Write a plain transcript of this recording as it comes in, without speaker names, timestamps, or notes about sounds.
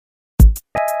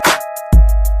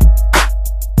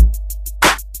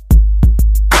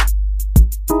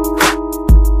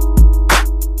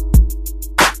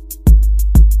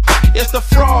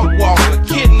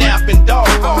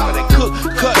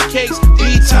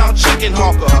uptown chicken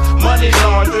hawker, money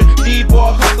laundry,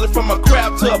 D-boy hustling from a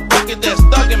crab to a bucket that's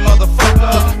thuggin',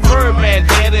 motherfucker. Birdman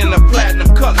dead in the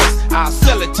platinum colors. I'll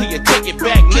sell it to you, take it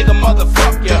back, nigga,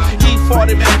 motherfucker.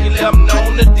 E40 Mac 11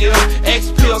 on the deal.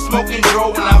 X-Pill smoking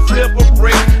grow when I flip a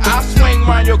brick. I swing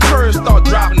round your curves, start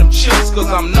dropping them chips, cause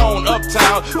I'm known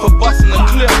uptown for busting the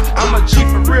clip. I'm a G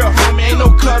for real, homie, ain't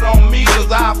no cut on me,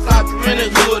 cause I fly through any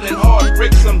hood and hard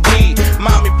brick some D.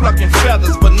 Mommy plucking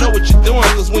feathers, but know what you're doing,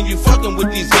 cause when you fucking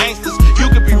with these gangsters, you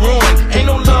could be ruined. Ain't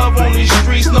no love on these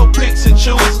streets, no picks and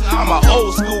chooses. I'm an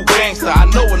old school gangster, I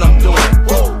know what I'm doing.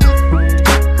 Woo.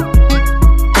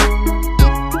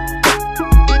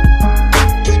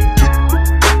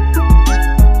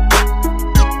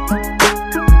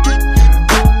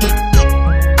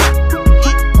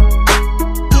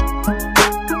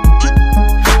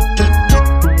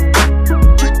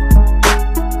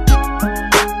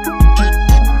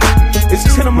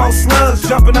 Slugs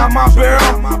jumping out my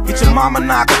barrel. Get your mama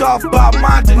knocked off by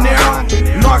my dinero.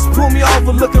 Narcs pull me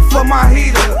over looking for my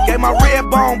heater. Gave my red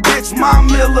bone bitch my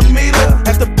millimeter.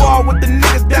 At the bar with the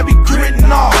niggas that be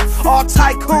gritting off. All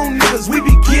tycoon niggas, we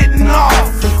be getting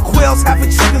off. Quails, half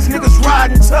of chickens, niggas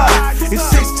riding tough. It's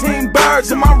 16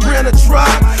 birds in my rental truck.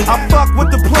 I fuck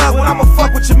with the plug when I'ma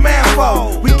fuck with your man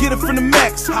for. We get it from the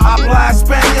Mex, I fly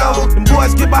Espanol. Them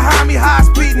boys get behind me, high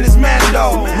speed in this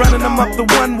Mando. Running them up the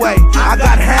one way, I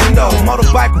got handle.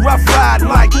 Motorbike rough ride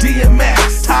like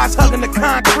DMX. Tires hugging the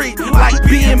concrete like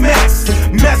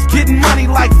BMX. Mess getting money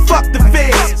like fuck the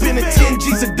feds. Spending 10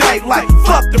 G's a day like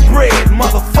fuck the bread,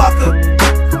 motherfucker.